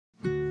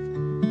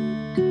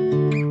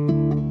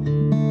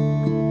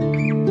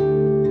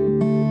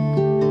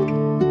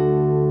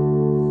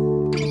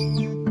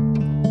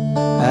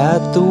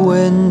the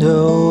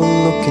window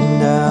looking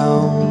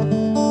down.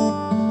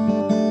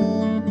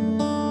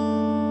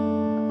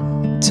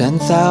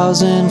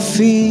 10,000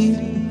 feet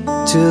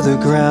to the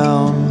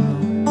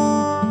ground,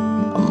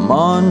 I'm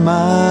on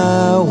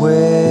my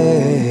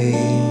way.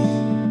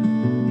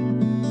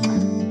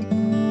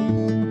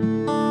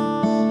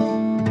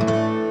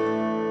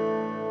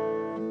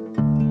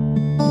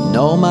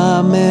 All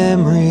my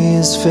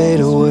memories fade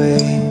away,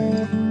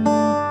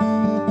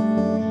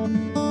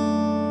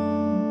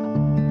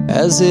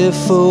 as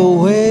if a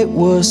weight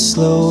was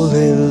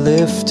slowly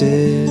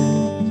lifted,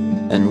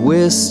 and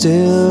we're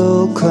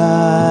still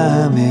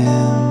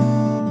climbing.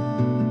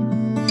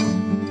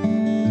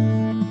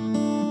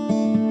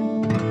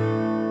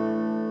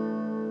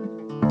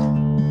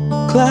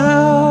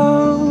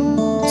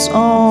 Clouds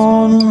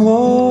on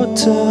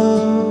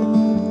water,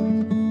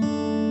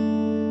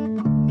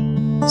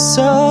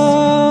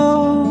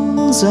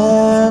 sons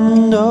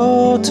and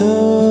daughters,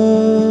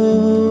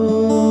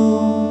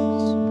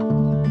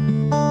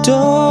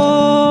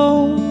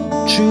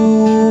 don't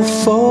you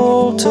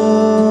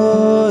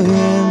falter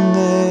in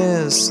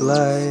this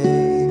life.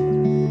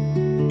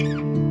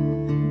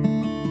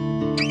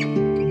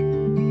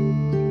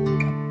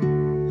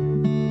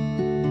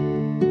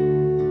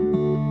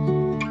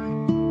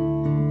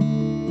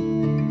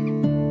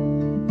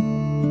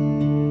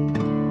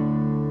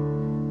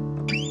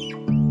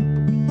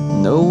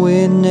 No,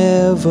 we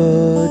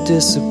never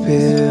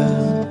disappear.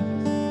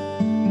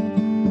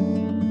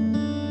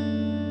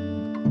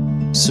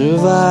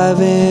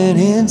 Surviving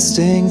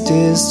instinct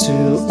is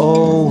to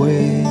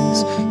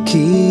always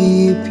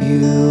keep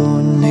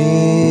you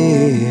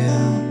near,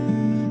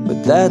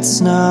 but that's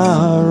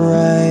not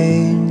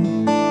right.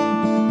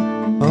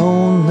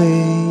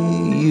 Only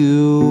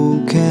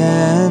you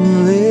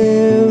can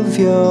live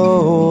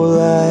your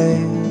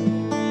life.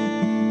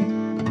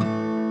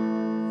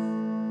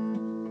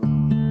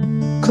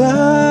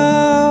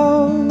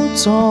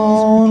 Clouds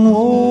on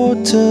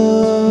water,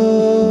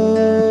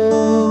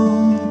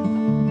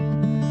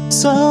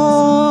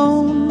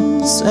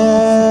 sons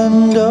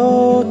and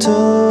daughters,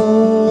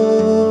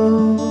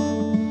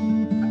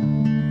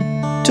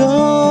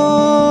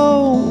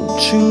 don't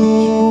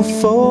you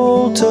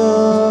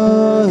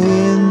falter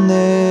in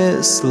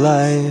this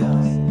life.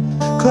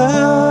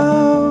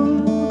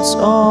 Clouds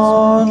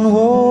on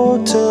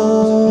water,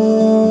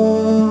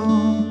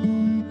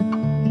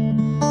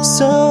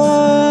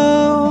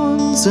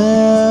 sons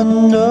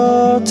and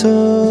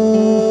daughters.